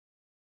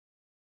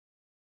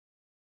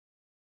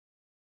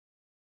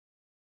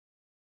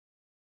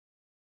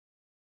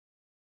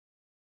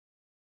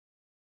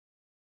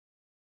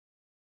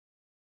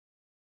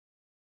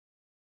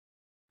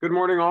Good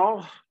morning,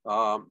 all.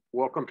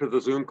 Welcome to the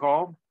Zoom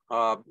call.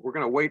 We're going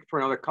to wait for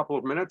another couple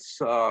of minutes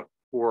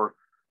for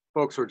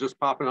folks who are just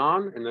popping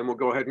on, and then we'll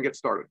go ahead and get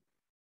started.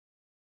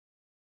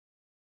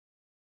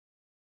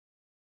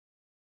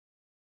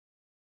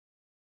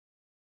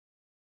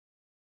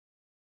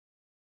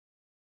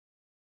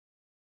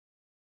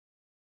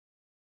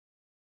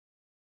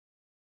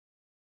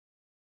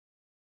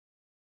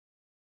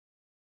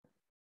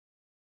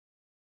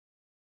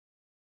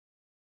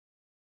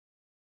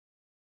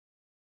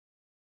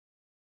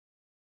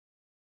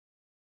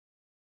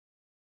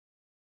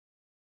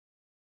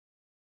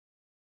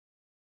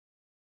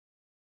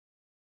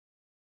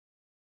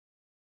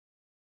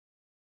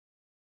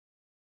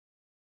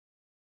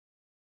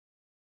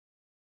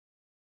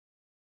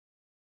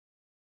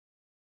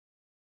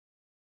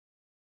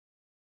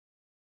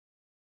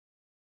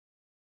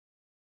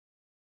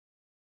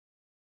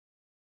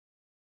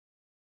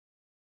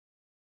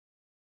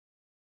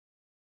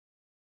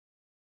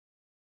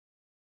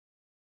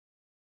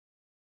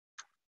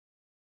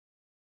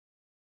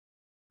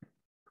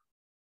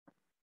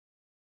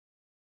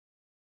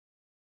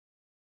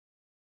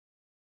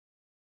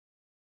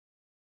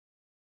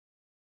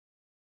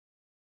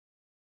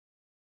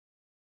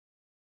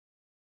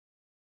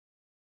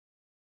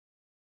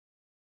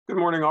 Good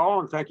morning,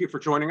 all, and thank you for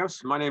joining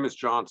us. My name is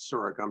John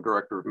Surik. I'm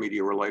Director of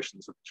Media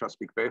Relations at the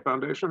Chesapeake Bay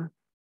Foundation.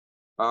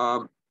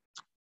 I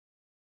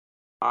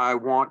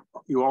want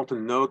you all to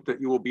note that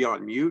you will be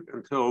on mute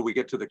until we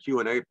get to the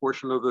Q&A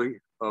portion of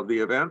the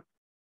event.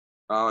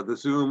 The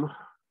Zoom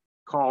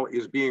call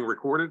is being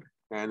recorded,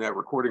 and that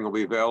recording will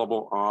be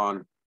available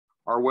on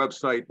our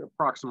website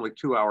approximately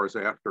 2 hours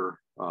after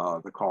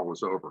the call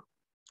was over.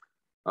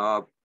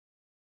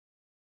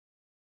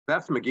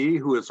 Beth McGee,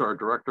 who is our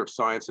Director of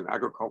Science and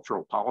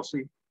Agricultural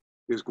Policy,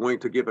 is going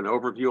to give an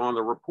overview on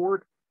the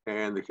report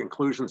and the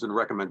conclusions and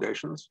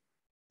recommendations.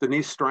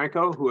 Denise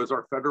Stranko, who is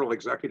our Federal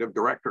Executive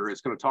Director,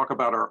 is going to talk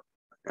about our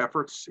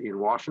efforts in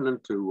Washington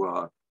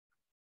to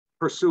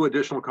pursue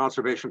additional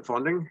conservation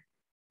funding.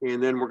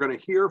 And then we're going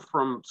to hear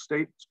from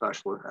state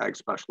ag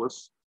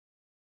specialists,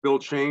 Bill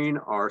Chain,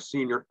 our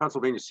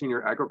Pennsylvania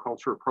Senior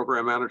Agriculture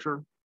Program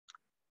Manager,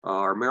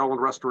 our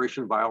Maryland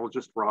Restoration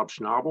Biologist Rob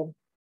Schnabel,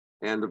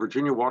 and the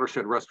Virginia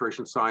Watershed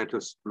Restoration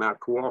Scientist, Matt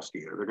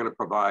Kowalski. They're going to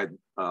provide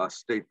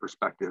state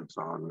perspectives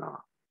on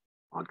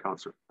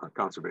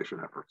conservation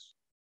efforts.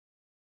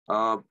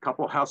 A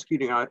couple of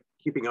housekeeping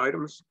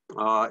items.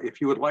 If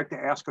you would like to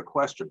ask a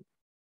question,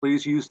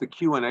 please use the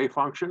Q&A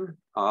function.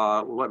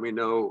 Let me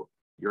know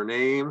your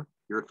name,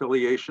 your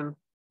affiliation,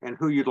 and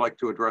who you'd like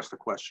to address the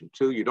question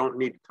to. You don't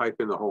need to type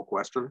in the whole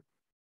question.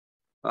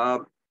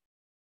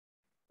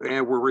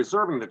 And we're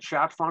reserving the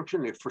chat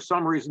function. If for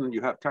some reason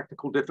you have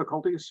technical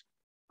difficulties,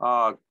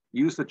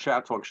 use the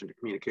chat function to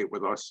communicate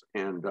with us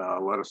and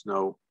let us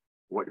know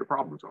what your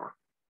problems are.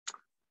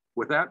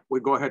 With that, we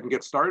go ahead and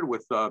get started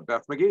with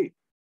Beth McGee.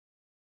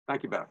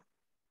 Thank you, Beth.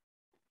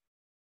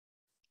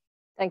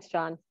 Thanks,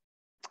 John.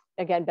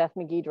 Again, Beth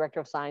McGee, Director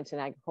of Science and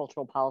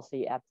Agricultural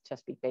Policy at the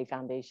Chesapeake Bay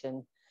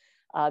Foundation.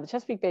 The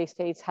Chesapeake Bay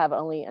states have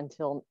only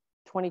until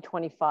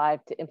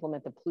 2025 to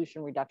implement the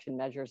pollution reduction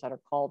measures that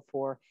are called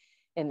for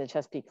in the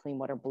Chesapeake Clean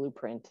Water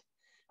Blueprint.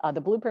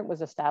 The blueprint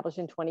was established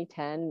in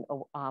 2010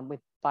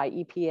 by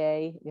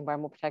EPA, the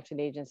Environmental Protection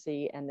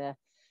Agency, and the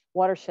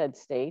watershed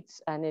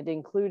states, and it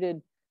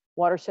included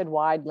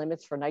watershed-wide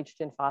limits for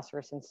nitrogen,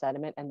 phosphorus, and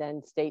sediment, and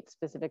then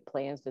state-specific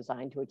plans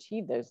designed to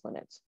achieve those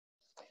limits.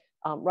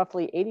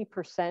 Roughly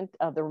 80%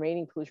 of the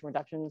remaining pollution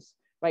reductions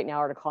right now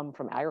are to come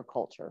from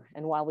agriculture,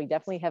 and while we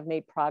definitely have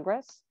made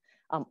progress,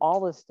 all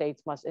the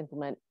states must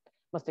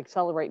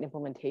accelerate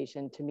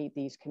implementation to meet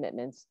these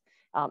commitments.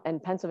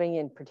 And Pennsylvania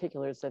in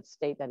particular is the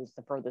state that is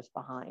the furthest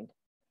behind.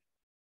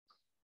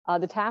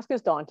 The task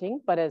is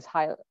daunting, but as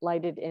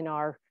highlighted in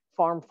our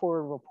Farm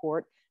Forward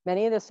report,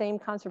 many of the same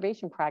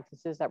conservation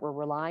practices that we're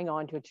relying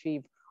on to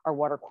achieve our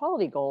water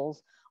quality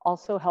goals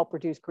also help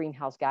reduce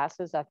greenhouse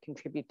gases that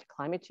contribute to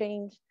climate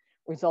change,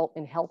 result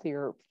in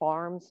healthier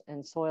farms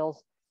and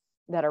soils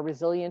that are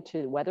resilient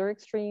to weather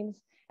extremes,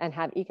 and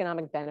have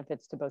economic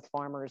benefits to both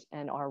farmers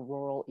and our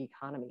rural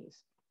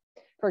economies.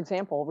 For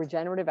example,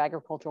 regenerative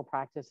agricultural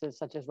practices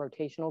such as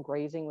rotational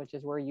grazing, which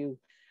is where you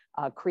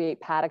create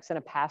paddocks in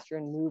a pasture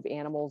and move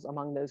animals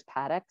among those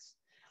paddocks,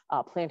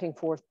 planting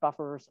forest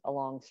buffers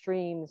along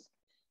streams,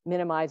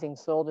 minimizing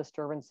soil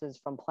disturbances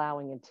from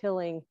plowing and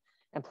tilling,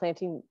 and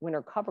planting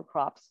winter cover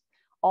crops,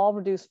 all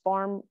reduce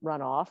farm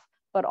runoff,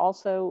 but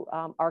also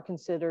are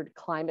considered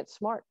climate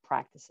smart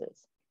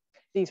practices.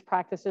 These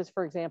practices,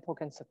 for example,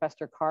 can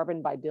sequester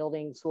carbon by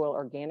building soil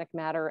organic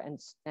matter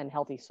and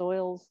healthy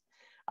soils.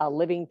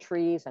 Living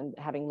trees and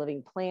having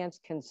living plants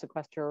can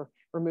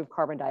remove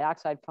carbon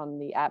dioxide from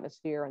the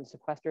atmosphere and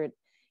sequester it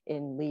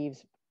in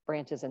leaves,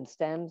 branches, and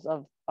stems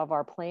of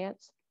our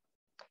plants.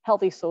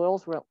 Healthy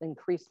soils will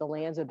increase the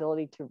land's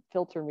ability to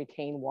filter and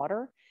retain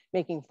water,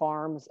 making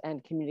farms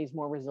and communities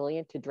more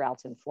resilient to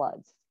droughts and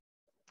floods.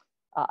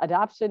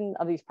 Adoption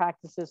of these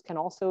practices can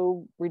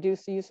also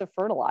reduce the use of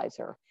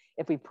fertilizer.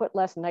 If we put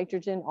less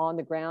nitrogen on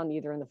the ground,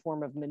 either in the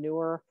form of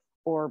manure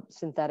or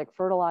synthetic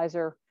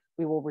fertilizer,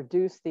 we will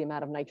reduce the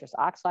amount of nitrous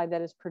oxide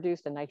that is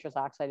produced, and nitrous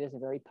oxide is a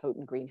very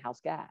potent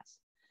greenhouse gas.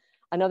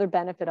 Another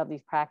benefit of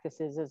these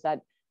practices is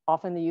that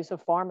often the use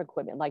of farm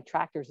equipment like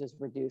tractors is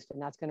reduced,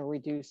 and that's going to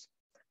reduce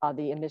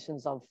the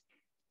emissions of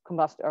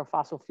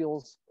fossil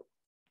fuels,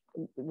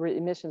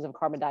 emissions of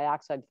carbon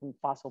dioxide from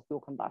fossil fuel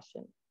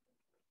combustion.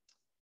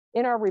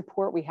 In our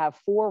report, we have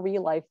 4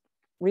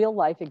 real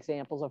life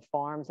examples of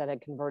farms that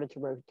had converted to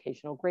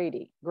rotational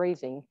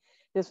grazing.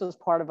 This was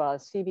part of a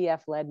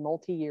CBF-led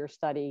multi-year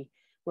study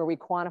where we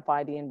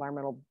quantified the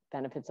environmental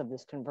benefits of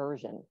this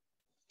conversion.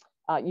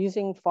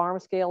 Using farm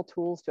scale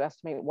tools to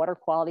estimate water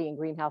quality and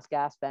greenhouse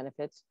gas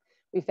benefits,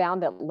 we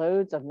found that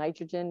loads of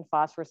nitrogen,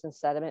 phosphorus, and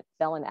sediment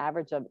fell an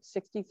average of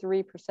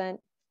 63%,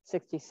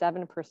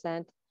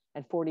 67%,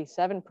 and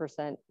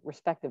 47%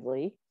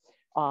 respectively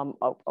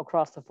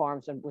across the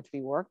farms in which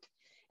we worked,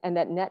 and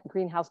that net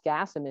greenhouse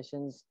gas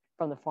emissions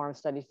from the farm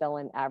study fell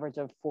an average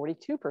of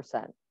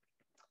 42%.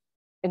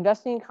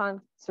 Investing in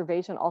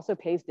conservation also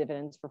pays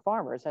dividends for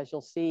farmers, as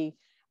you'll see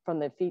from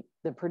the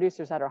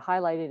producers that are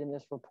highlighted in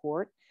this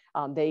report.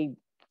 They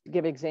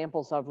give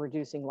examples of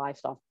reducing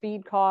livestock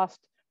feed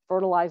cost,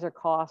 fertilizer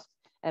cost,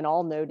 and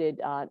all noted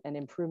an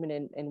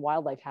improvement in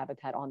wildlife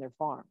habitat on their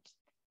farms.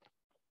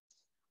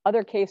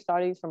 Other case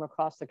studies from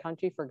across the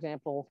country, for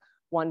example,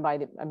 one by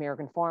the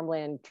American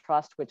Farmland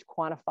Trust, which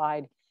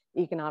quantified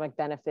economic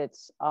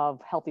benefits of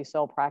healthy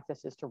soil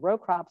practices to row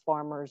crop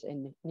farmers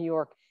in New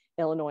York,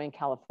 Illinois, and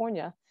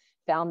California,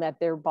 found that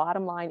their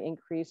bottom line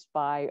increased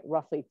by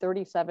roughly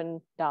 $37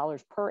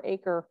 per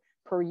acre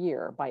per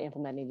year by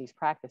implementing these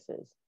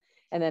practices.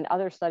 And then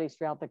other studies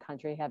throughout the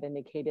country have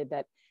indicated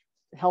that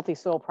healthy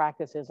soil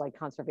practices like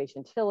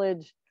conservation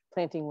tillage,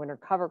 planting winter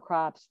cover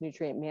crops,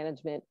 nutrient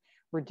management,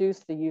 reduce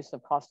the use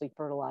of costly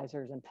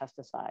fertilizers and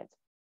pesticides.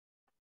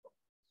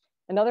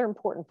 Another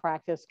important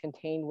practice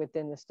contained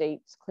within the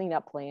state's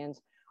cleanup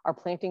plans are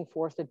planting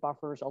forested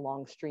buffers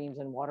along streams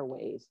and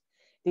waterways.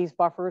 These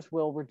buffers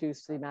will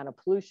reduce the amount of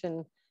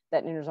pollution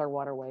that enters our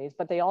waterways,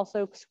 but they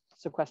also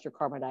sequester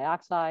carbon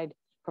dioxide,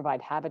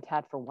 provide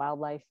habitat for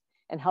wildlife,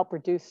 and help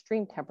reduce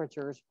stream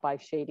temperatures by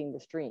shading the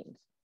streams.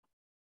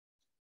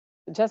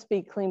 The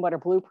Chesapeake Clean Water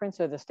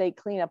Blueprints, or the state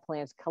cleanup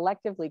plans,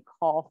 collectively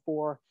call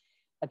for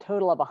a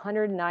total of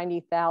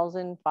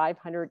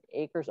 190,500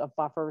 acres of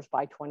buffers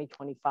by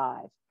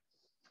 2025.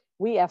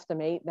 We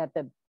estimate that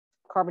the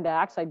carbon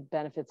dioxide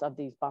benefits of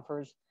these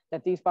buffers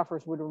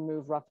would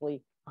remove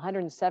roughly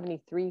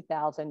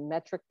 173,000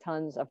 metric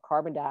tons of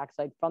carbon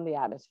dioxide from the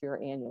atmosphere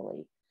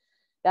annually.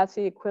 That's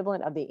the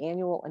equivalent of the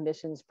annual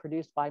emissions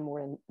produced by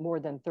more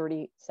than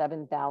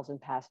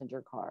 37,000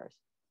 passenger cars.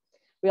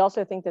 We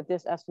also think that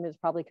this estimate is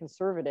probably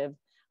conservative.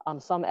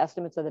 Some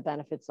estimates of the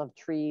benefits of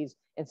trees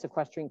in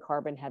sequestering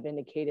carbon have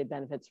indicated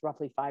benefits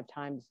roughly 5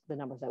 times the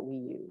numbers that we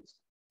use.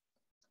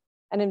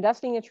 And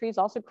investing in trees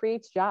also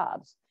creates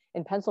jobs.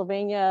 In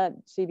Pennsylvania,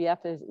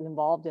 CBF is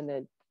involved in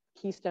the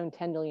Keystone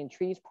 10 Million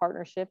Trees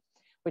Partnership,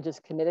 which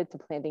is committed to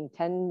planting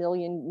 10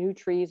 million new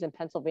trees in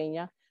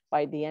Pennsylvania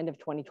by the end of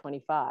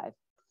 2025.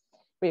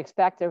 We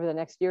expect over the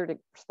next year to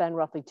spend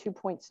roughly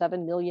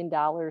 $2.7 million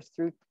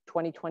through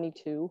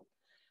 2022.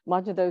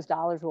 Much of those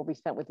dollars will be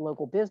spent with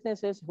local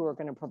businesses who are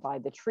going to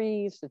provide the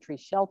tree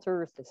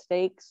shelters, the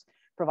stakes,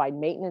 provide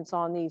maintenance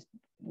on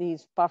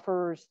these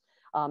buffers,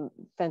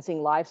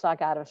 fencing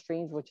livestock out of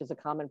streams, which is a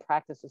common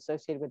practice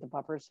associated with the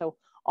buffers. So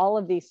all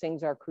of these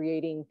things are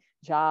creating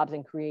jobs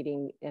and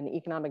creating an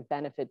economic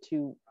benefit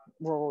to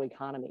rural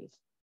economies.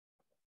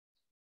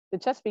 The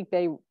Chesapeake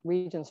Bay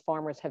region's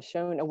farmers have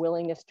shown a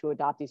willingness to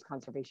adopt these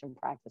conservation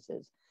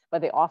practices,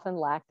 but they often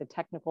lack the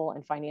technical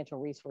and financial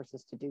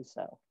resources to do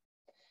so.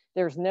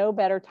 There's no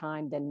better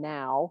time than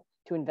now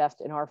to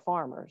invest in our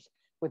farmers,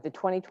 with the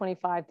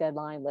 2025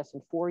 deadline less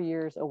than 4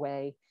 years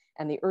away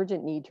and the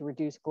urgent need to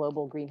reduce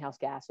global greenhouse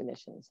gas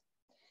emissions.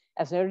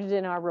 As noted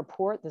in our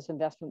report, this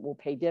investment will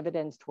pay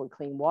dividends toward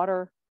clean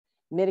water,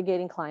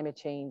 mitigating climate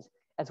change,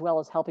 as well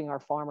as helping our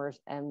farmers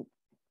and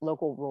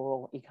local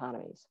rural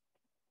economies.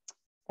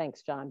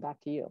 Thanks, John, back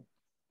to you.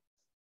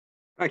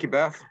 Thank you,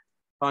 Beth.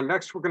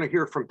 Next, we're going to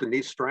hear from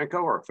Denise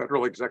Stranko, our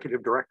Federal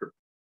Executive Director.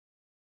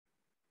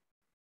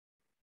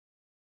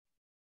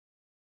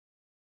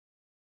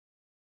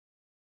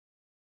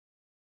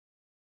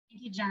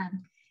 Thank you,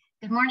 John.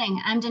 Good morning.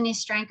 I'm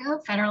Denise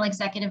Stranko, Federal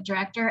Executive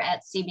Director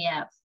at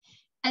CBF.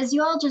 As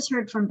you all just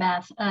heard from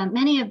Beth,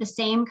 many of the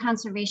same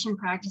conservation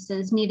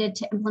practices needed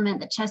to implement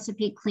the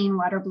Chesapeake Clean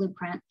Water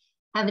Blueprint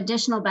have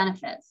additional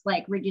benefits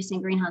like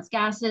reducing greenhouse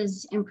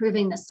gases,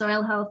 improving the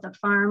soil health of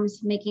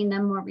farms, making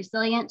them more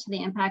resilient to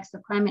the impacts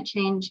of climate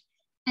change,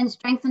 and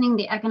strengthening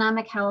the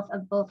economic health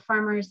of both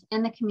farmers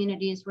and the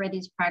communities where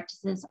these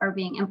practices are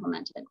being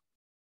implemented.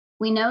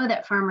 We know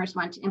that farmers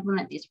want to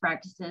implement these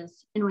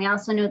practices, and we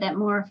also know that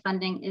more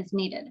funding is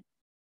needed.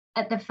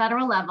 At the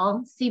federal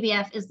level,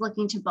 CBF is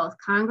looking to both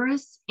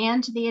Congress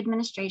and to the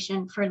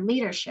administration for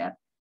leadership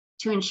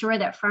to ensure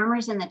that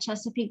farmers in the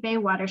Chesapeake Bay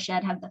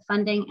watershed have the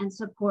funding and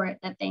support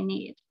that they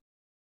need.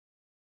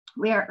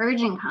 We are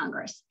urging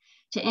Congress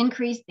to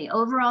increase the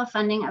overall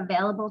funding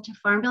available to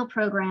Farm Bill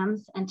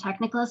programs and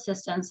technical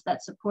assistance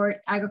that support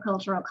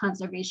agricultural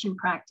conservation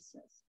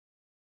practices.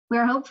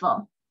 We're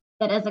hopeful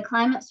that as a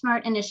climate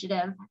smart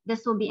initiative,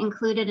 this will be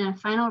included in a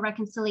final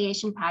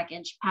reconciliation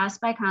package passed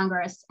by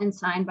Congress and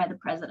signed by the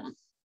President.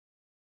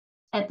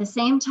 At the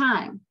same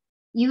time,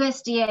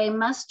 USDA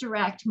must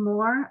direct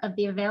more of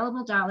the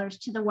available dollars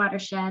to the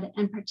watershed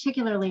and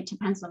particularly to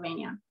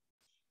Pennsylvania.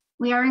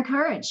 We are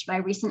encouraged by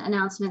recent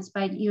announcements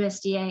by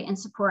USDA in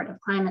support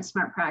of climate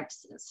smart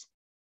practices.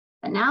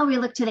 But now we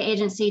look to the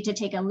agency to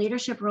take a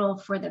leadership role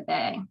for the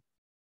Bay.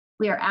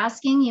 We are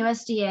asking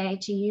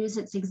USDA to use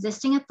its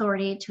existing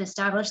authority to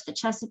establish the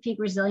Chesapeake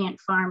Resilient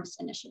Farms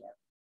Initiative.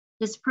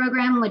 This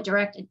program would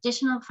direct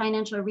additional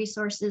financial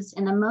resources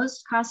in the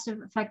most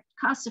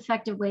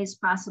cost-effective ways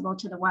possible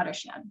to the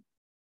watershed.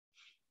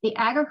 The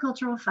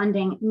agricultural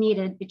funding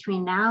needed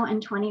between now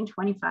and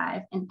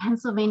 2025 in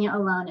Pennsylvania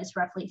alone is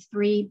roughly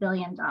 $3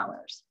 billion.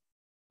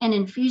 An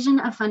infusion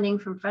of funding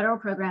from federal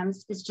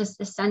programs is just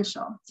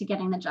essential to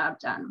getting the job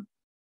done.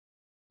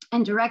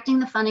 And directing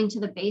the funding to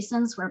the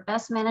basins where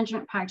best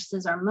management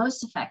practices are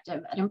most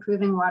effective at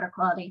improving water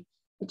quality,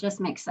 it just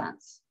makes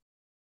sense.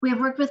 We have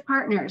worked with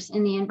partners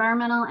in the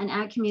environmental and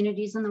ag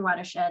communities in the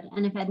watershed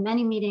and have had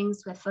many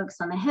meetings with folks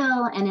on the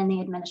Hill and in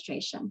the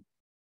administration.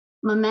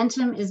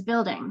 Momentum is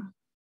building.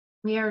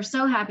 We are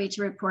so happy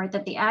to report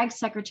that the ag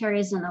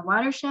secretaries in the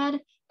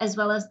watershed, as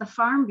well as the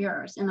farm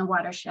bureaus in the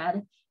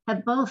watershed,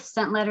 have both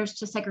sent letters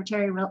to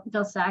Secretary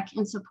Vilsack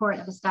in support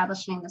of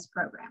establishing this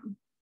program.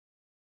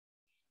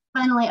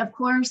 Finally, of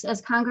course,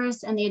 as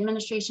Congress and the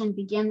administration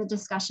begin the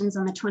discussions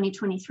on the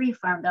 2023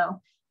 Farm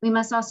Bill, we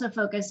must also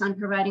focus on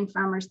providing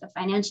farmers the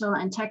financial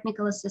and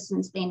technical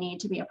assistance they need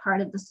to be a part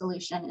of the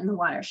solution in the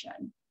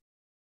watershed.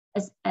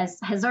 As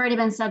has already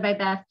been said by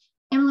Beth,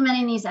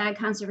 implementing these ag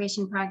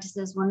conservation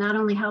practices will not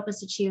only help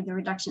us achieve the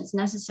reductions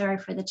necessary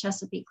for the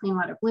Chesapeake Clean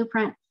Water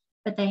Blueprint,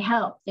 but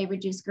they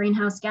reduce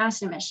greenhouse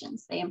gas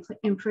emissions, they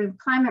improve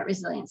climate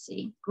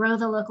resiliency, grow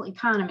the local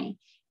economy,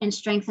 and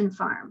strengthen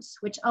farms,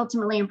 which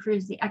ultimately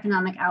improves the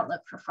economic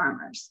outlook for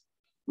farmers.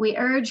 We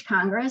urge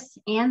Congress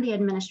and the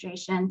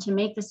administration to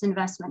make this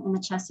investment in the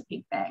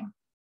Chesapeake Bay.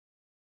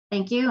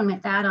 Thank you, and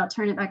with that, I'll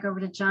turn it back over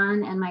to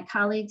John and my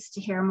colleagues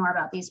to hear more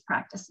about these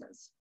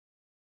practices.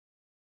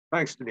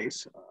 Thanks,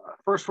 Denise.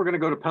 First, we're going to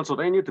go to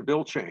Pennsylvania to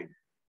Bill Chain.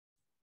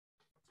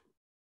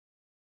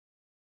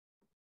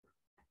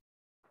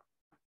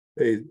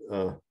 Hey,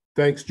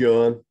 thanks,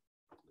 John.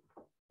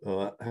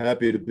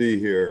 Happy to be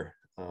here.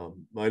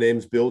 My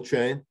name's Bill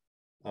Chain.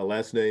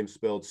 Last name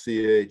spelled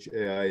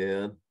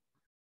C-H-A-I-N.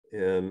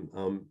 And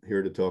I'm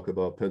here to talk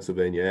about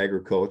Pennsylvania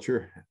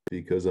agriculture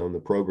because I'm the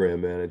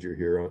program manager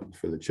here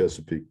for the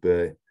Chesapeake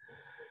Bay.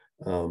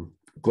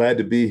 Glad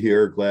to be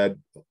here, glad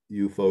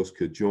you folks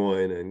could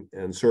join,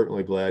 and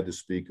certainly glad to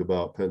speak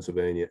about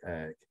Pennsylvania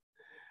ag.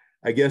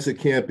 I guess it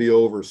can't be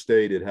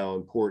overstated how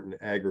important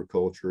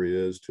agriculture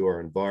is to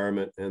our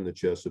environment and the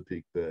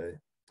Chesapeake Bay.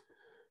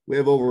 We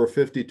have over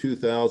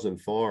 52,000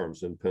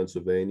 farms in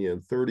Pennsylvania,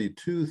 and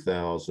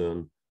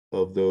 32,000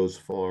 of those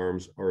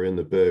farms are in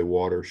the Bay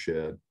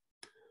watershed.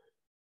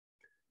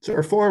 It's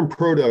our farm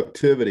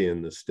productivity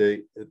in the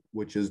state,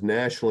 which is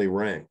nationally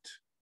ranked.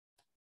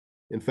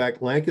 In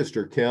fact,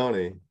 Lancaster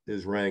County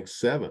is ranked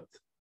 7th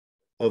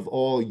of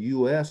all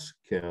US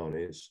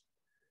counties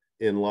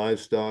in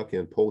livestock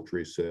and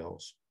poultry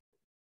sales.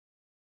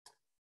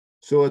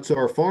 So it's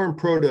our farm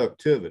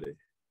productivity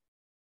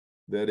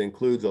that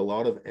includes a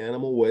lot of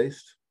animal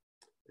waste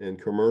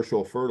and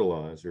commercial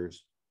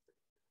fertilizers,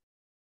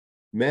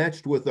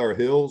 matched with our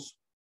hills,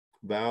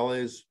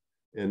 valleys,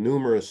 and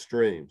numerous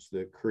streams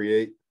that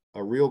create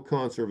a real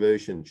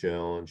conservation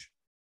challenge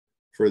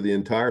for the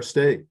entire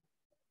state.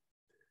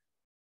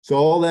 So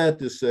all that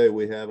to say,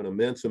 we have an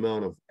immense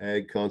amount of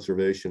ag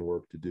conservation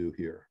work to do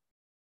here.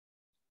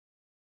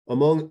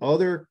 Among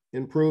other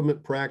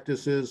improvement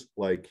practices,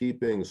 like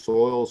keeping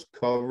soils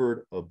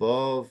covered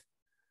above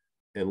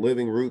and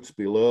living roots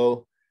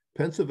below,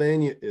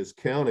 Pennsylvania is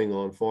counting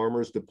on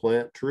farmers to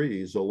plant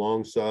trees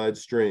alongside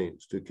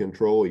streams to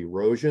control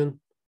erosion,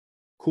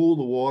 cool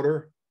the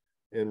water,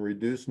 and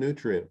reduce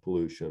nutrient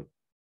pollution.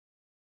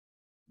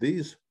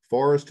 These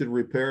forested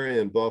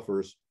riparian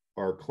buffers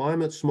are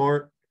climate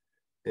smart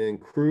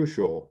and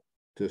crucial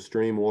to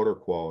stream water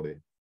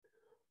quality.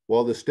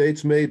 While the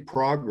state's made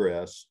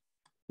progress,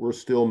 we're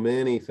still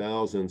many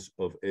thousands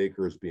of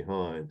acres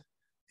behind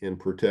in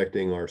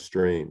protecting our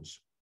streams.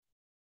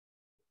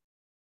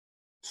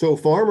 So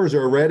farmers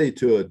are ready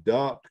to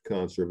adopt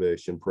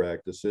conservation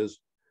practices,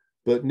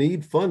 but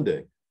need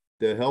funding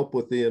to help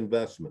with the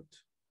investment.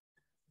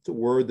 It's a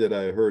word that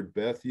I heard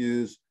Beth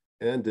use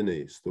and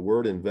Denise, the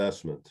word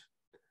investment.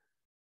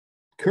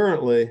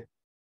 Currently,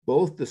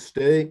 both the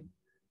state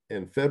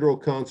and federal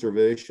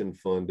conservation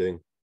funding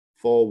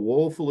fall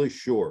woefully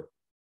short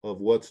of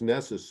what's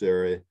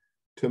necessary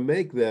to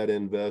make that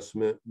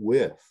investment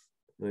with,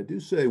 and I do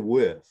say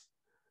with,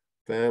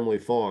 family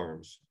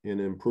farms in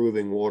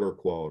improving water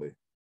quality.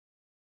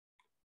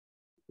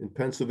 In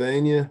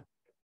Pennsylvania,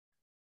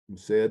 I'm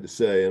sad to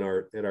say,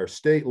 at our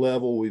state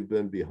level, we've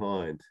been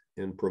behind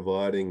in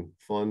providing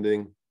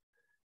funding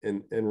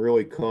and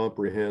really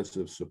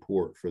comprehensive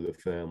support for the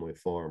family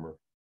farmer.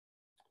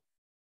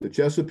 The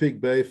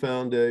Chesapeake Bay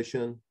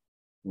Foundation,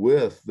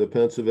 with the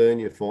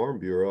Pennsylvania Farm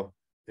Bureau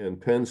and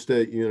Penn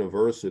State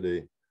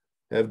University,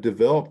 have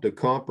developed a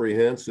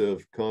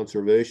comprehensive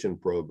conservation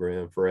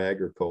program for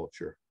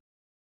agriculture.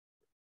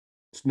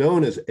 It's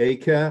known as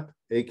ACAP.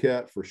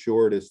 ACAP for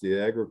short is the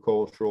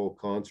Agricultural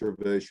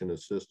Conservation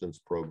Assistance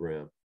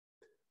Program.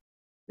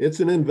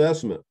 It's an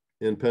investment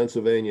in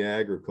Pennsylvania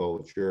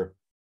agriculture,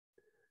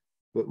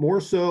 but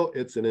more so,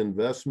 it's an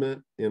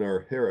investment in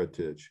our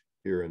heritage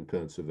here in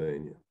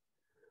Pennsylvania,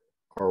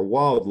 our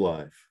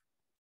wildlife.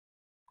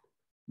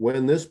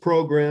 When this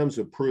program's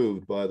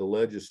approved by the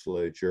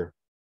legislature,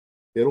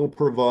 it'll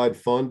provide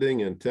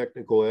funding and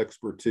technical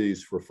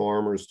expertise for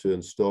farmers to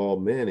install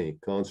many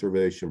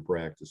conservation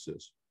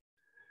practices.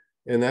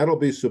 And that'll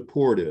be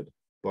supported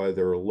by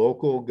their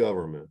local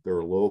government,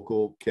 their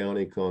local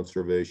county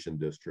conservation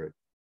district.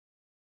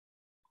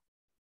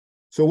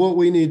 So what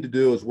we need to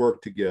do is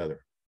work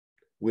together.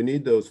 We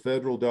need those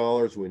federal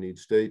dollars, we need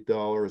state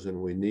dollars, and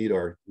we need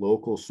our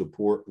local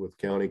support with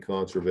county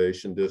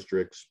conservation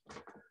districts.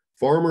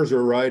 Farmers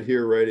are right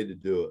here ready to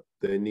do it.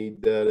 They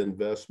need that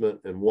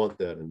investment and want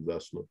that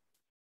investment.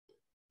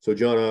 So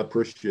John, I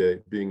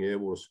appreciate being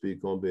able to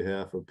speak on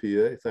behalf of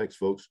PA. Thanks,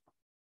 folks.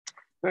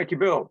 Thank you,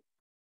 Bill.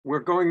 We're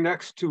going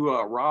next to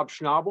Rob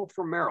Schnabel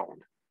from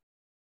Maryland.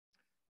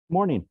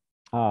 Morning.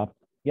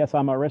 Yes,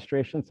 I'm a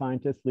restoration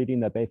scientist leading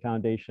the Bay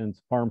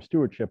Foundation's farm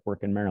stewardship work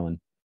in Maryland.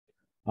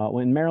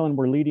 In Maryland,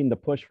 we're leading the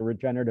push for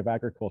regenerative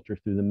agriculture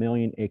through the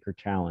Million Acre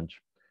Challenge.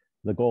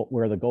 The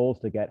goal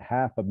is to get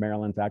half of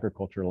Maryland's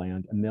agriculture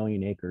land, 1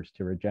 million acres,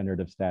 to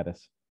regenerative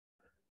status.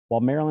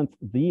 While Maryland's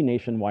the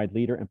nationwide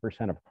leader in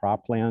 % of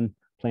cropland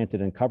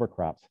planted in cover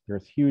crops,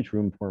 there's huge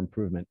room for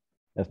improvement,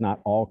 as not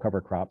all cover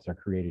crops are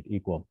created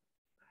equal.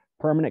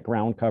 Permanent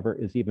ground cover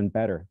is even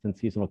better than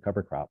seasonal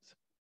cover crops.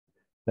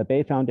 The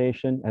Bay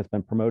Foundation has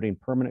been promoting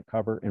permanent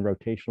cover and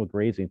rotational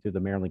grazing through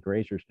the Maryland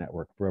Grazers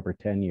Network for over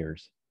 10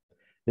 years.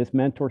 This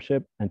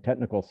mentorship and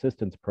technical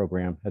assistance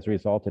program has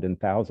resulted in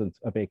thousands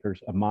of acres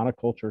of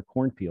monoculture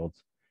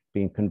cornfields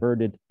being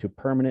converted to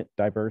permanent,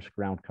 diverse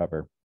ground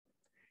cover.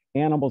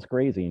 Animals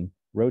grazing,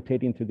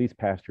 rotating through these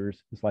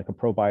pastures, is like a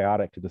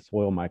probiotic to the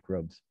soil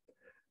microbes,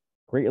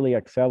 greatly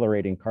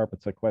accelerating carbon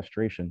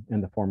sequestration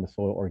in the form of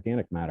soil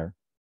organic matter.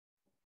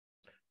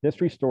 This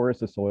restores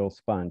the soil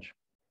sponge,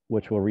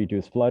 which will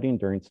reduce flooding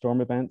during storm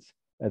events,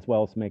 as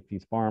well as make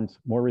these farms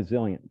more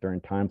resilient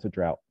during times of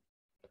drought.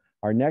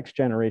 Our next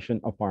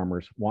generation of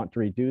farmers want to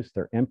reduce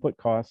their input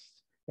costs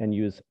and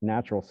use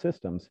natural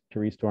systems to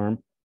restore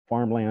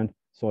farmland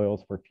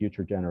soils for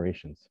future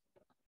generations.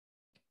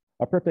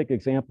 A perfect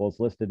example is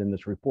listed in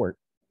this report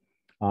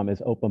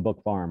is Open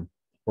Book Farm,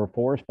 where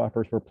forest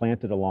buffers were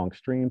planted along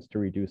streams to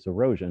reduce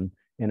erosion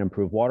and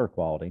improve water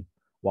quality,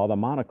 while the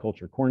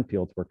monoculture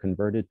cornfields were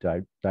converted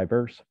to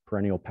diverse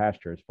perennial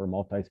pastures for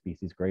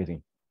multi-species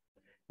grazing,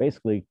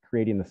 basically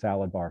creating the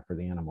salad bar for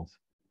the animals.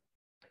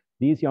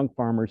 These young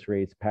farmers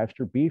raise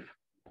pasture beef,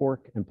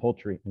 pork, and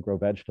poultry, and grow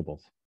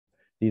vegetables.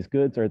 These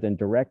goods are then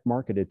direct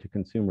marketed to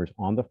consumers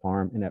on the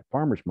farm and at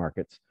farmers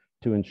markets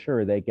to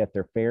ensure they get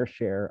their fair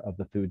share of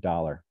the food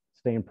dollar,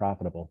 staying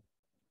profitable.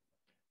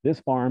 This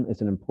farm is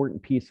an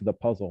important piece of the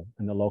puzzle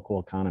in the local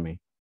economy.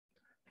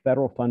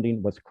 Federal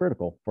funding was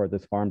critical for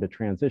this farm to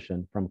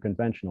transition from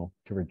conventional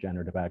to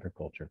regenerative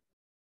agriculture.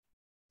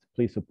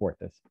 Please support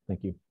this.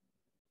 Thank you.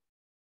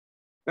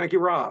 Thank you,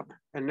 Rob.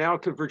 And now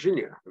to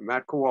Virginia,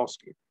 Matt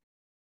Kowalski.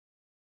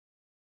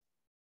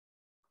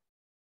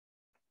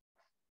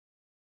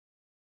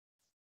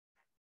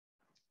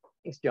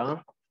 Thanks,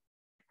 John.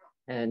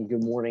 And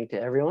good morning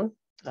to everyone.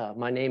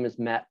 My name is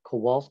Matt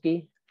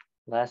Kowalski,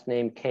 last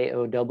name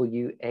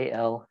Kowalski.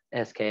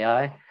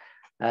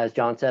 As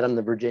John said, I'm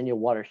the Virginia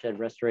Watershed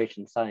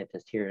Restoration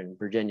Scientist here in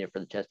Virginia for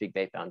the Chesapeake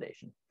Bay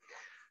Foundation.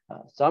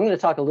 So I'm going to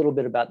talk a little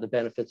bit about the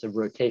benefits of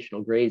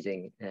rotational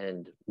grazing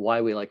and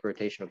why we like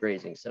rotational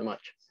grazing so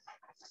much.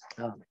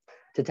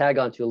 To tag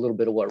on to a little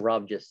bit of what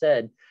Rob just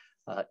said,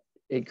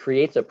 it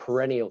creates a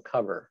perennial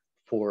cover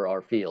for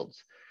our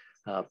fields.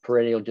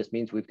 Perennial just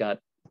means we've got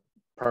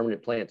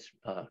permanent plants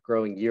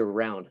growing year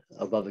round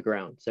above the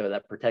ground. So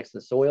that protects the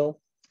soil,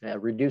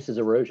 reduces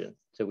erosion.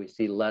 So we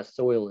see less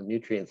soil and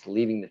nutrients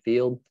leaving the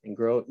field and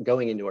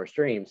going into our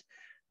streams,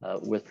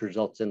 which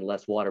results in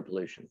less water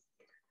pollution.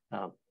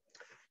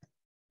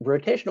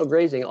 Rotational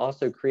grazing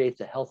also creates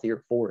a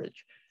healthier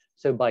forage.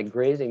 So by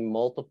grazing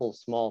multiple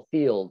small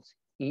fields,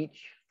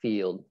 each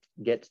field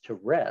gets to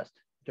rest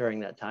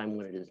during that time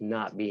when it is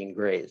not being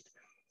grazed.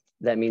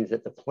 That means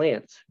that the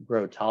plants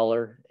grow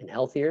taller and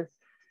healthier,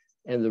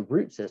 and the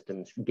root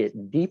systems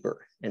get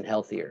deeper and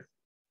healthier.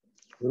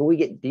 When we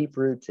get deep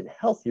roots and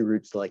healthy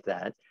roots like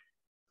that,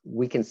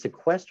 we can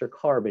sequester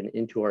carbon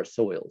into our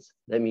soils.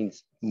 That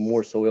means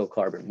more soil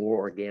carbon, more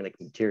organic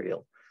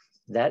material.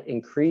 That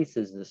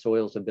increases the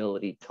soil's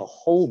ability to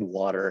hold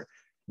water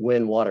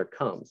when water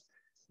comes.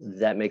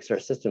 That makes our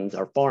systems,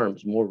 our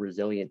farms, more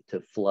resilient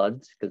to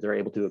floods because they're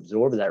able to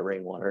absorb that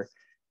rainwater.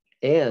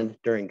 And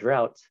during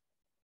droughts,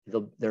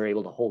 they're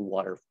able to hold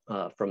water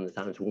from the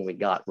times when we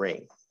got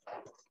rain.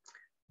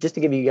 Just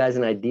to give you guys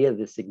an idea of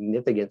the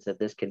significance that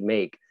this can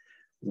make,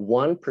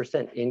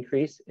 1%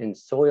 increase in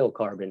soil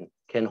carbon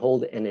can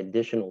hold an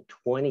additional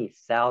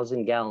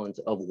 20,000 gallons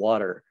of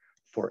water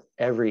for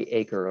every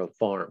acre of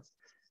farm.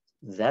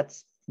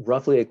 That's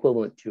roughly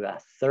equivalent to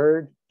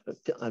to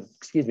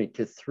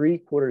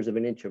 3/4 of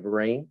an inch of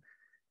rain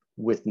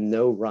with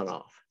no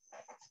runoff.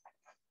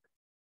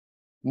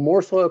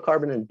 More soil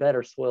carbon and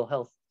better soil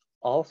health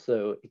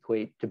also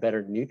equate to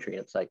better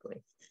nutrient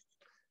cycling.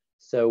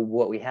 So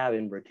what we have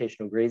in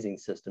rotational grazing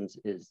systems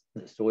is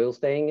the soil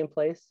staying in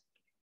place,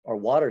 our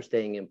water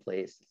staying in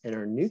place, and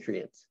our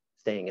nutrients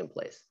staying in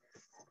place.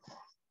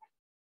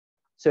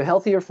 So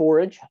healthier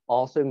forage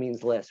also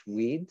means less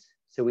weeds.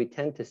 So we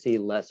tend to see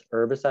less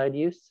herbicide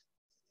use,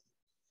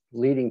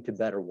 leading to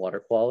better water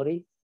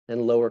quality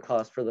and lower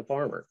cost for the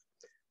farmer.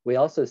 We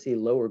also see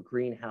lower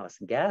greenhouse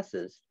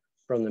gases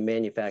from the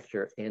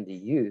manufacture and the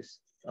use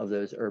of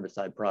those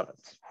herbicide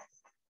products.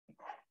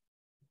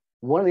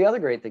 One of the other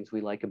great things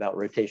we like about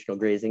rotational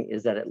grazing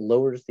is that it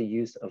lowers the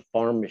use of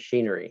farm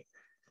machinery.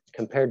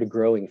 Compared to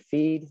growing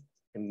feed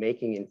and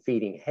making and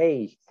feeding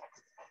hay,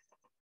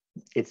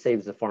 it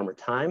saves the farmer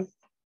time,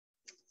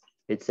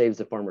 it saves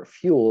the farmer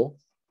fuel,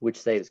 which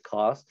saves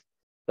cost,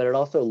 but it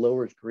also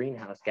lowers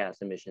greenhouse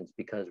gas emissions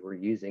because we're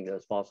using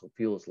those fossil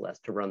fuels less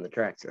to run the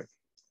tractor.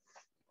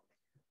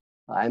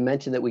 I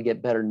mentioned that we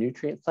get better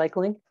nutrient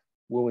cycling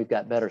when we've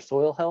got better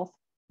soil health.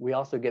 We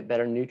also get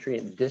better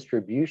nutrient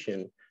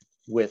distribution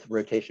with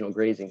rotational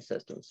grazing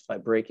systems. By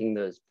breaking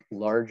those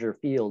larger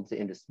fields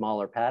into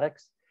smaller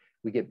paddocks,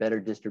 we get better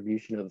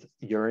distribution of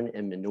urine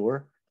and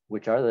manure,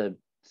 which are the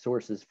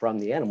sources from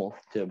the animal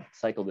to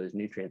cycle those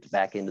nutrients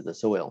back into the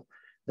soil.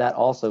 That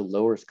also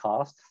lowers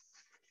cost,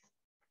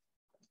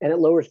 and it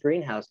lowers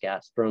greenhouse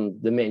gas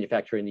from the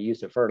manufacture and the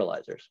use of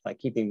fertilizers. By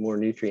keeping more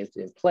nutrients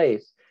in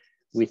place,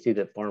 we see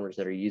that farmers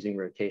that are using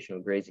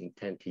rotational grazing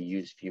tend to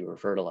use fewer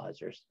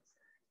fertilizers.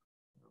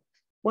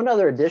 One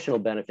other additional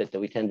benefit that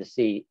we tend to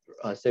see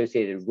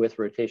associated with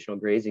rotational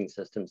grazing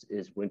systems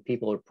is when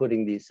people are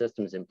putting these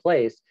systems in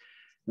place,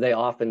 they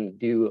often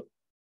do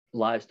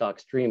livestock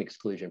stream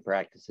exclusion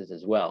practices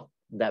as well.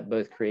 That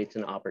both creates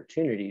an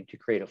opportunity to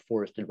create a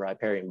forested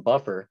riparian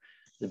buffer,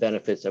 the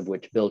benefits of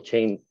which Bill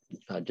Chain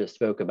just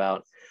spoke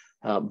about,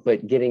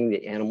 but getting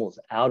the animals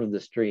out of the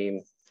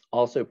stream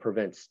also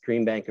prevents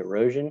stream bank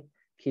erosion,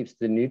 keeps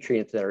the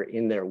nutrients that are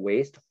in their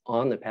waste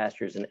on the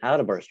pastures and out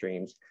of our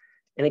streams,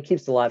 and it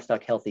keeps the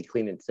livestock healthy,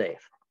 clean, and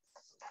safe.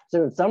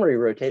 So in summary,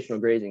 rotational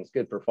grazing is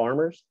good for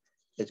farmers,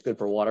 it's good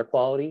for water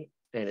quality,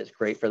 and it's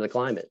great for the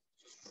climate.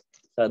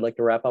 So I'd like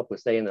to wrap up with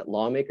saying that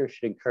lawmakers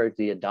should encourage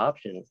the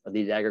adoption of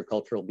these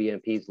agricultural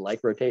BMPs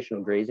like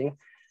rotational grazing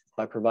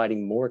by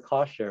providing more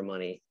cost share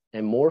money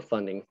and more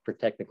funding for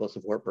technical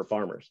support for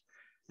farmers.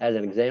 As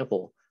an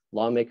example,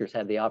 lawmakers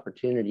had the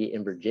opportunity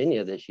in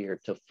Virginia this year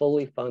to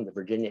fully fund the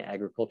Virginia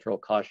Agricultural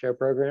Cost Share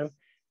Program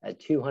at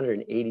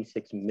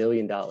 $286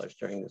 million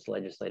during this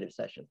legislative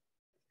session.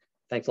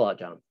 Thanks a lot,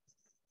 John.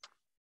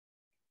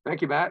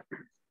 Thank you, Matt.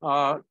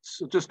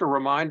 So just a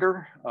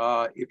reminder,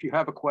 if you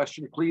have a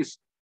question, please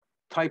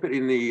type it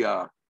in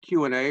the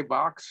Q&A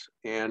box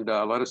and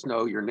let us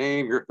know your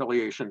name, your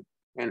affiliation,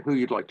 and who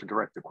you'd like to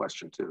direct the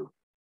question to.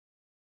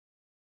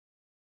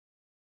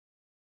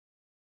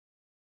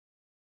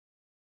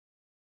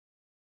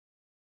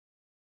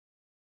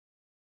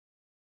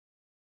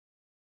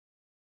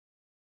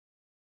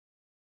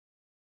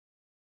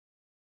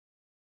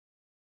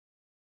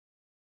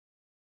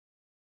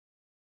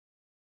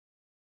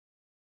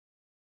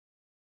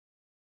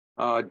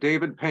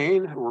 David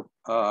Payne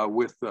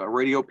with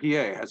Radio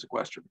PA has a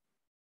question.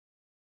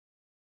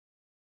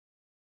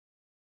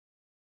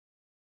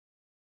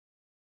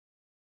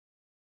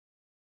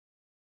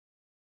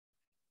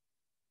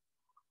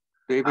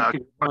 David, can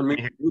you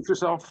unmute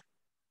yourself?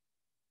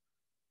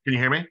 Can you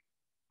hear me?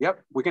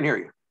 Yep, we can hear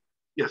you.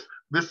 Yes,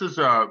 this is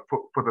for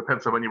the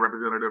Pennsylvania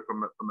representative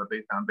from the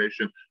Bay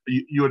Foundation.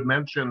 You had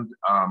mentioned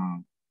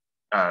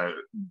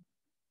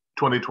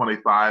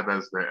 2025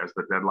 as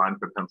the deadline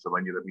for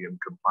Pennsylvania to be in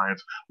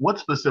compliance. What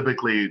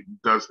specifically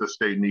does the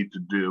state need to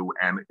do,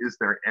 and is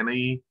there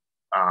any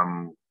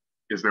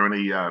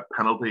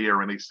penalty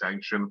or any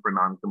sanction for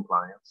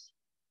non-compliance?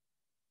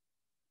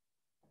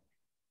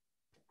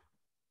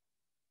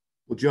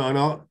 Well, John,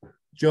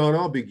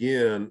 I'll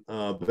begin.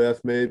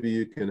 Beth, maybe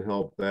you can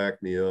help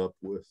back me up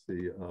with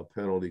the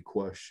penalty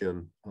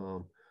question.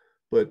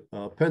 But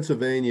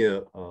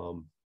Pennsylvania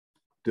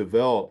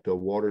developed a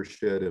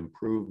watershed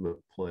improvement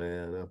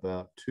plan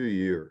about 2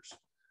 years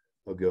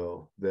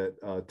ago that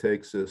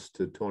takes us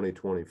to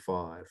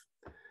 2025.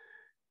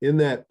 In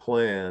that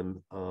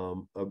plan,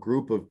 a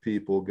group of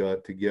people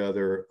got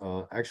together.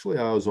 Actually,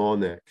 I was on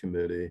that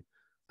committee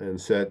and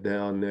sat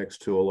down next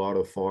to a lot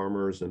of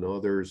farmers and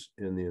others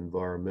in the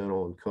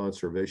environmental and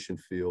conservation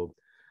field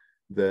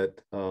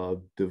that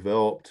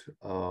developed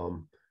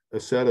a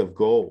set of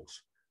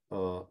goals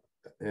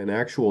an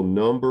actual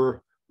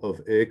number of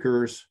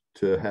acres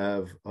to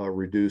have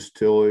reduced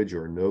tillage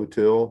or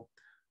no-till,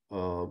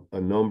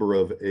 a number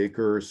of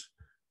acres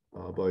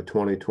by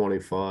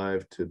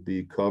 2025 to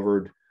be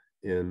covered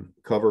in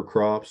cover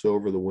crops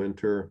over the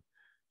winter,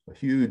 a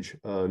huge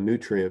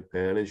nutrient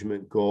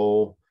management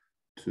goal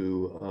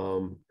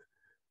to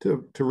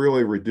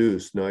really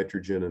reduce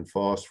nitrogen and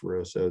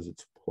phosphorus as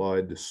it's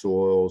applied to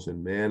soils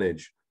and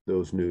manage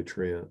those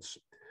nutrients.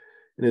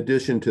 In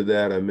addition to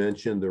that, I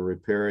mentioned the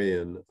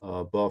riparian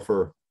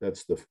buffer.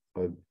 That's the,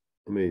 let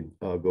me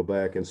go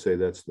back and say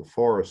that's the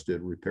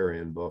forested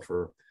riparian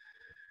buffer.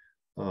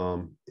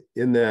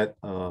 In that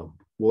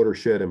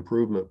watershed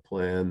improvement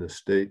plan, the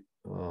state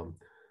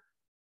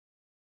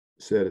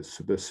said it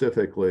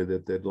specifically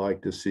that they'd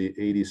like to see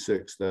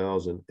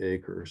 86,000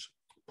 acres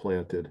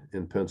planted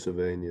in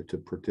Pennsylvania to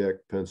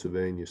protect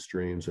Pennsylvania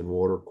streams and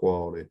water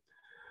quality.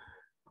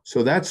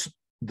 So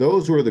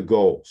those were the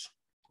goals.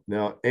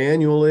 Now,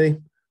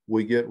 annually,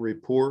 we get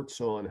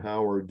reports on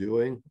how we're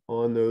doing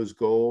on those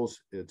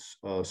goals. It's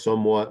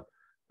somewhat,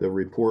 the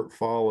report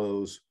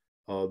follows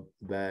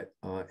that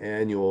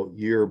annual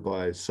year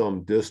by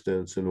some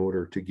distance in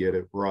order to get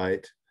it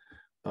right.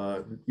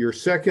 Your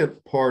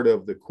second part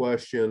of the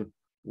question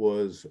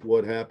was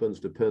what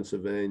happens to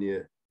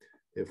Pennsylvania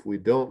if we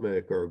don't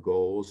make our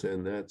goals,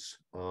 and that's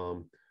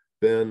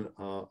been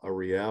a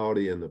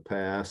reality in the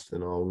past,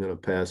 and I'm going to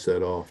pass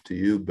that off to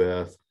you,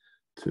 Beth,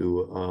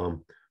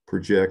 to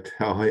project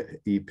how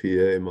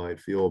EPA might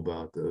feel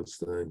about those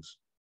things.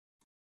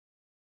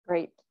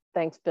 Great,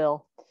 thanks,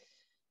 Bill.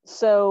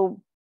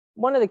 So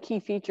one of the key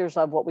features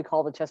of what we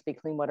call the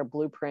Chesapeake Clean Water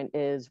Blueprint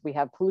is we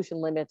have pollution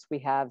limits, we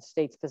have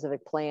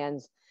state-specific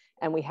plans,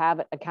 and we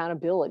have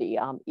accountability.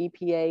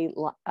 EPA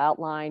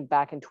outlined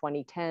back in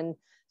 2010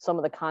 some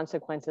of the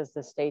consequences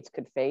the states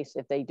could face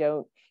if they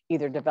don't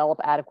either develop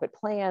adequate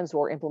plans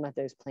or implement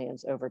those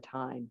plans over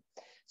time.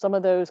 Some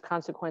of those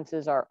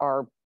consequences are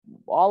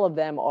all of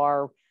them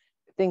are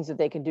things that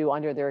they can do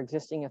under their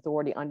existing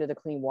authority under the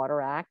Clean Water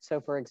Act. So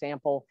for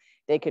example,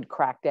 they could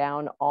crack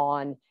down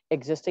on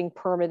existing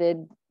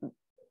permitted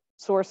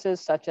sources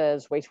such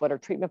as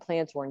wastewater treatment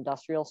plants or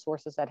industrial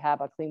sources that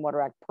have a Clean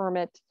Water Act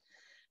permit.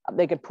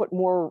 They could put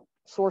more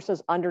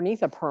sources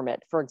underneath a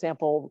permit. For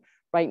example,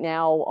 right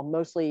now,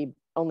 mostly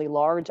only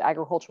large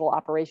agricultural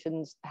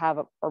operations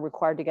are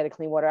required to get a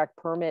Clean Water Act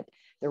permit.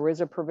 There is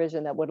a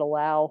provision that would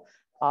allow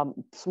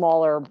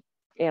smaller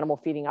animal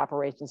feeding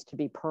operations to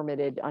be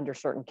permitted under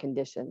certain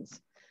conditions.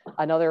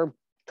 Another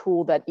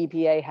tool that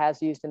EPA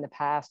has used in the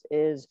past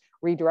is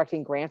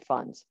redirecting grant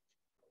funds.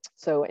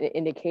 So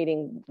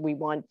indicating we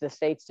want the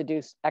states to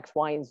do X,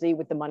 Y, and Z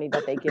with the money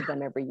that they give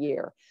them every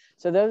year.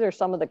 So those are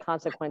some of the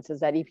consequences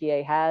that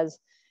EPA has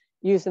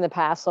used in the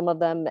past, some of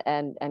them,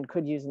 and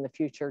could use in the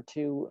future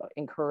to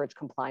encourage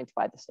compliance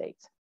by the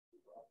states.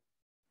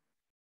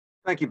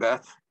 Thank you,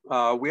 Beth.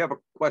 We have a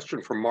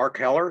question from Mark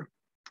Heller.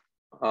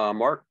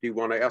 Mark, do you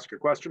want to ask your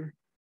question?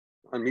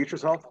 Unmute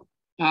yourself.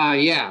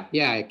 Yeah.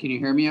 Can you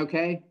hear me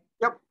okay?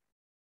 Yep.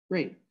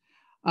 Great.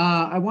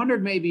 I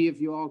wondered maybe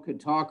if you all could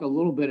talk a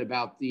little bit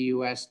about the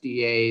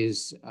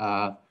USDA's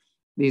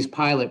these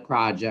pilot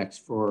projects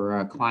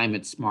for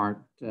climate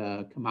smart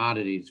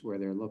commodities, where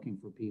they're looking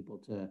for people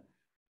to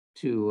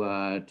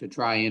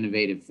try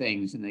innovative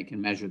things and they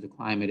can measure the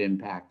climate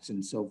impacts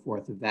and so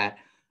forth of that.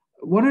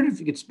 I wondered if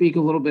you could speak a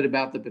little bit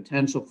about the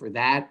potential for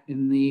that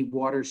in the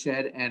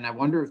watershed, and I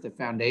wonder if the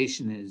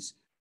foundation is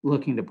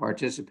looking to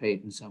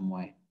participate in some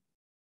way.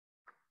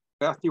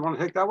 Beth, do you want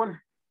to take that one?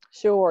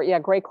 Sure, yeah,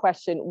 great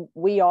question.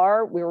 We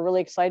were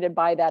really excited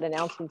by that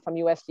announcement from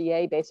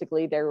USDA.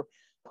 Basically, they're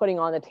putting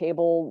on the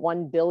table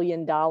 $1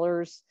 billion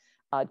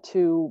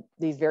to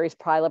these various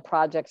pilot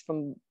projects.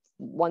 From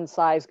one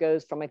size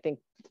goes from, I think,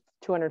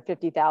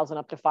 250,000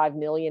 up to 5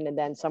 million, and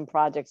then some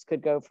projects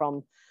could go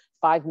from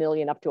 5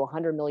 million up to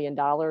 $100 million.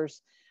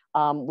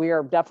 We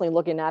are definitely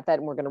looking at that,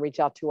 and we're going to reach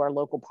out to our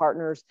local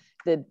partners.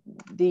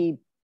 The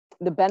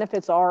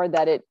benefits are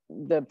that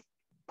the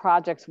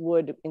projects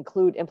would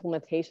include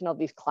implementation of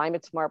these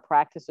climate smart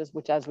practices,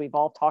 which, as we've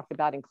all talked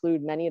about,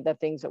 include many of the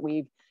things that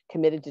we've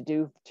committed to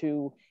do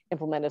to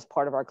implement as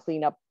part of our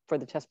cleanup for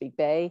the Chesapeake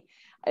Bay.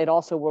 It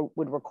also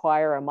would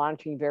require a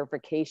monitoring,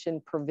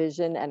 verification,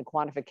 provision, and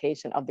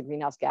quantification of the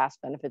greenhouse gas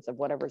benefits of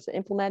whatever's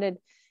implemented.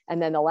 And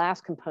then the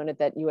last component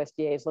that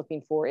USDA is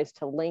looking for is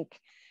to link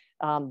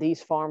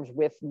these farms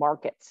with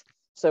markets.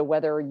 So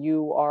whether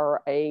you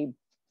are a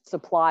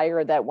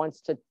supplier that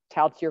wants to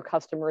tout to your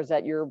customers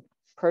that your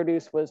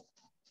produce was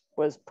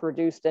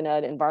produced in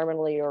an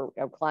environmentally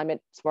or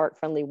climate smart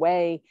friendly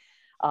way,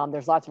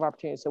 there's lots of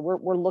opportunities. So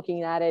we're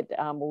looking at it.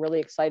 We're really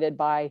excited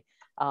by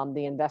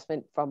the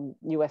investment from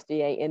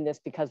USDA in this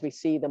because we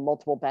see the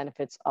multiple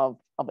benefits of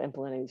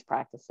implementing these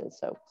practices.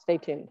 So stay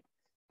tuned.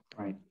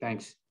 All right,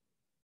 thanks.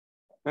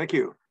 Thank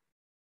you.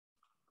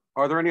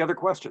 Are there any other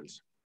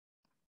questions?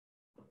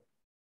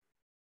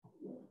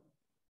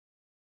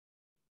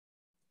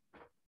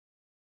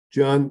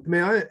 John,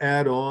 may I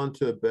add on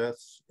to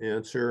Beth's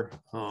answer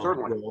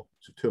Certainly.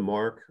 to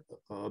Mark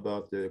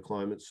about the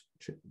climate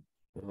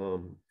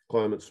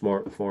climate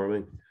smart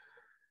farming.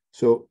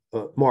 So,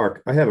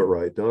 Mark, I have it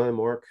right, don't I,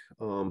 Mark?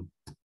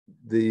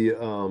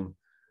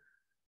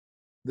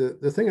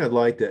 The thing I'd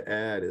like to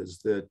add is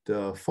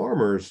that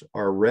farmers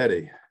are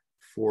ready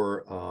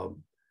for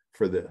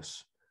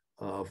this.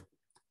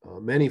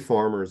 Many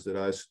farmers that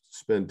I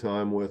spend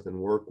time with and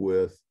work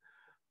with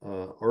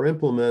are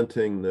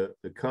implementing the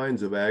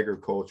kinds of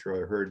agriculture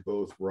I heard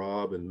both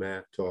Rob and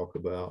Matt talk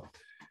about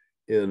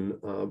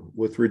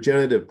with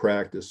regenerative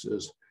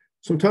practices.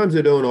 Sometimes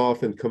they don't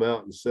often come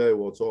out and say,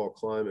 well, it's all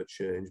climate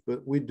change,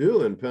 but we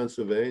do in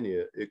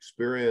Pennsylvania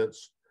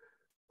experience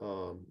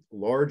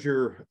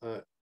larger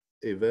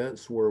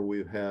events where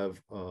we have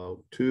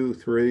 2,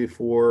 3,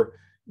 4,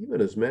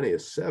 even as many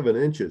as 7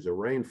 inches of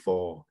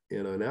rainfall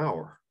in an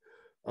hour.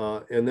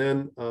 And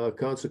then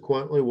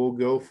consequently, we'll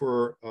go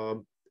for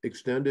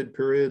extended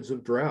periods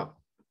of drought.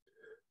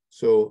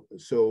 So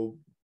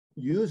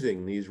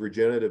using these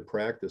regenerative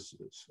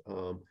practices,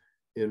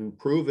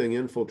 improving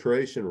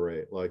infiltration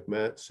rate, like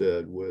Matt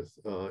said, with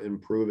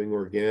improving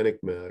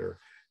organic matter,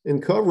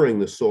 and covering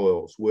the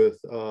soils with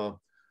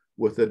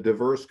a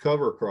diverse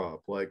cover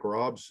crop, like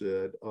Rob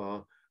said,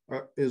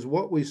 is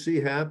what we see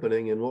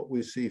happening and what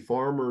we see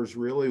farmers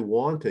really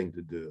wanting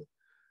to do.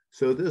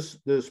 So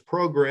this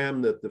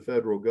program that the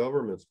federal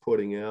government's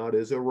putting out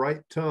is a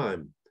right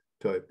time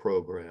type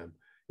program.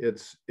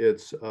 It's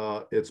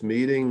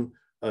meeting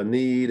a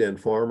need, and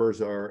farmers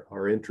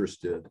are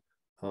interested.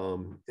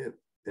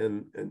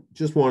 And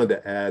just wanted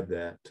to add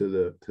that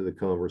to the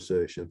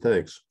conversation.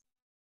 Thanks.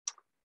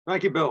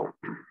 Thank you, Bill.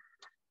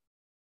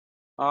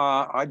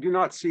 I do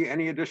not see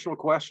any additional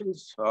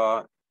questions.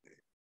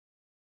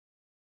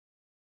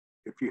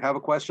 If you have a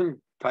question,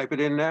 type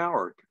it in now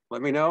or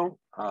let me know.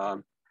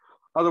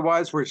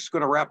 Otherwise, we're just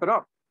going to wrap it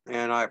up.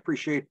 And I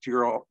appreciate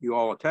you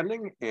all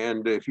attending.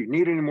 And if you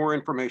need any more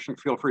information,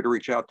 feel free to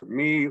reach out to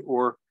me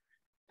or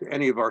to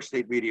any of our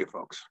state media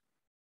folks.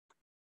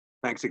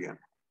 Thanks again.